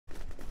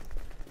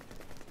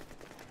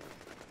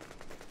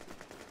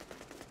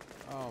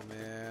Oh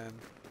man.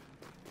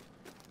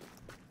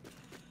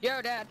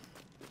 Yo, Dad.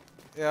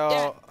 Yo.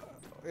 Dad.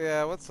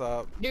 Yeah, what's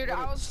up? Dude,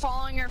 I was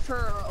following her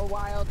for a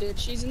while, dude.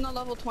 She's in the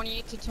level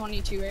 28 to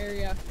 22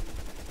 area.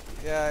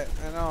 Yeah,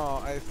 I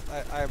know.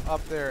 I'm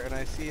up there and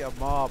I see a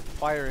mob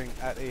firing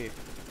at a...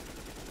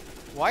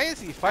 Why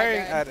is he firing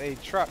at a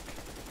truck?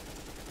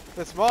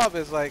 This mob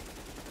is like...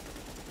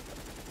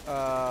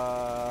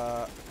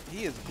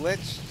 he is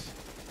glitched.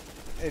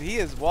 And he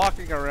is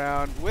walking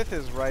around with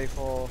his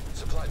rifle.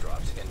 Supply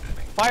drops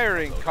incoming.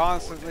 Firing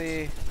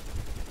constantly.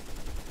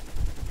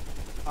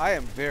 I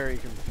am very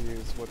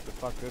confused what the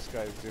fuck this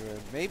guy's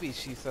doing. Maybe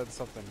she said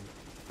something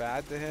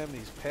bad to him.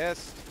 He's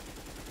pissed.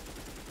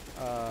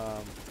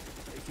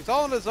 He's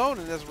all on his own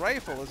and his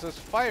rifle is just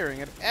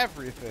firing at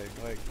everything.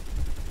 Like,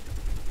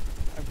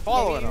 I'm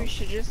following him. Maybe we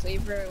should just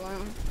leave her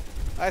alone.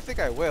 I think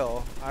I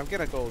will. I'm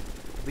gonna go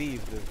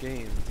leave the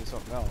game and do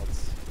something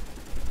else.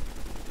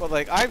 But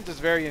like, I'm just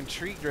very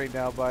intrigued right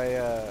now by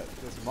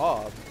this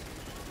mob.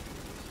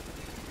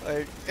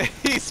 Like,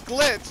 he's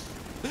glitched.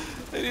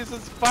 And he's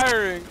just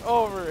firing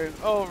over and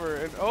over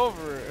and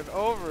over and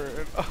over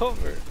and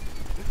over.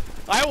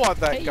 I want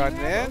that gun,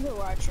 man.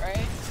 Overwatch,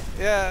 right?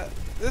 Yeah,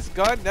 this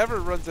gun never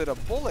runs out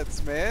of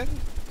bullets, man.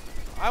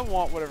 I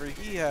want whatever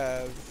he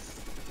has.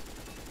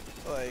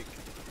 Like,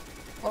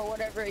 or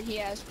whatever he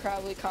has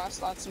probably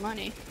costs lots of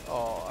money.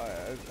 Oh,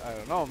 I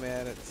don't know,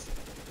 man. It's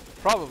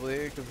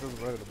probably because it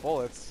doesn't run out of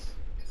bullets.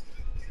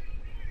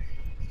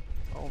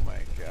 Oh my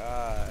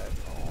god.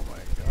 Oh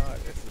my god.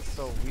 This is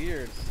so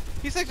weird.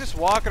 He's like just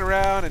walking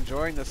around,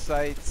 enjoying the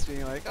sights,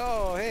 being like,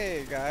 oh,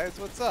 hey guys,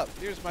 what's up?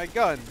 Here's my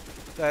gun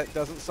that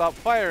doesn't stop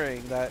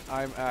firing, that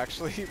I'm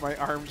actually, my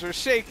arms are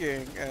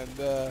shaking, and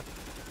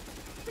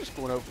just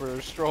going out for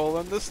a stroll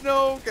in the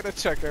snow, gonna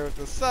check out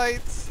the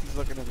sights. He's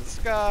looking in the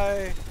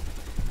sky.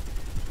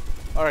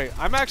 Alright,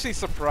 I'm actually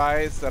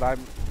surprised that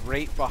I'm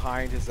right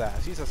behind his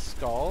ass. He's a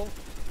skull,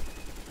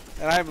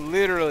 and I'm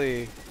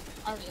literally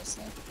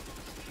Obviously.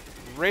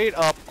 right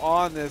up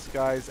on this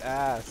guy's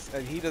ass,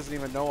 and he doesn't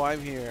even know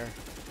I'm here.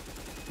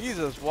 He's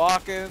just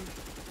walking,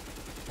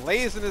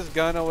 blazing his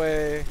gun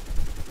away.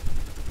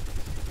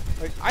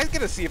 Like, I'm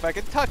gonna see if I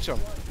can touch him.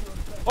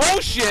 Oh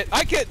shit!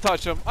 I can't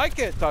touch him! I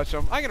can't touch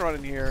him! I'm gonna run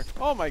in here.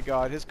 Oh my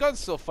god, his gun's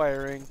still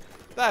firing.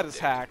 That is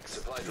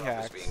hacks. He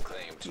hacks.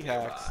 He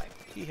hacks.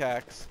 He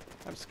hacks.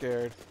 I'm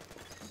scared.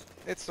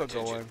 It's still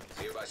going.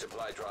 Nearby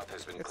supply drop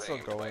has been It's still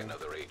claimed by going.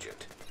 another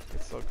agent.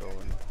 It's still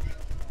going.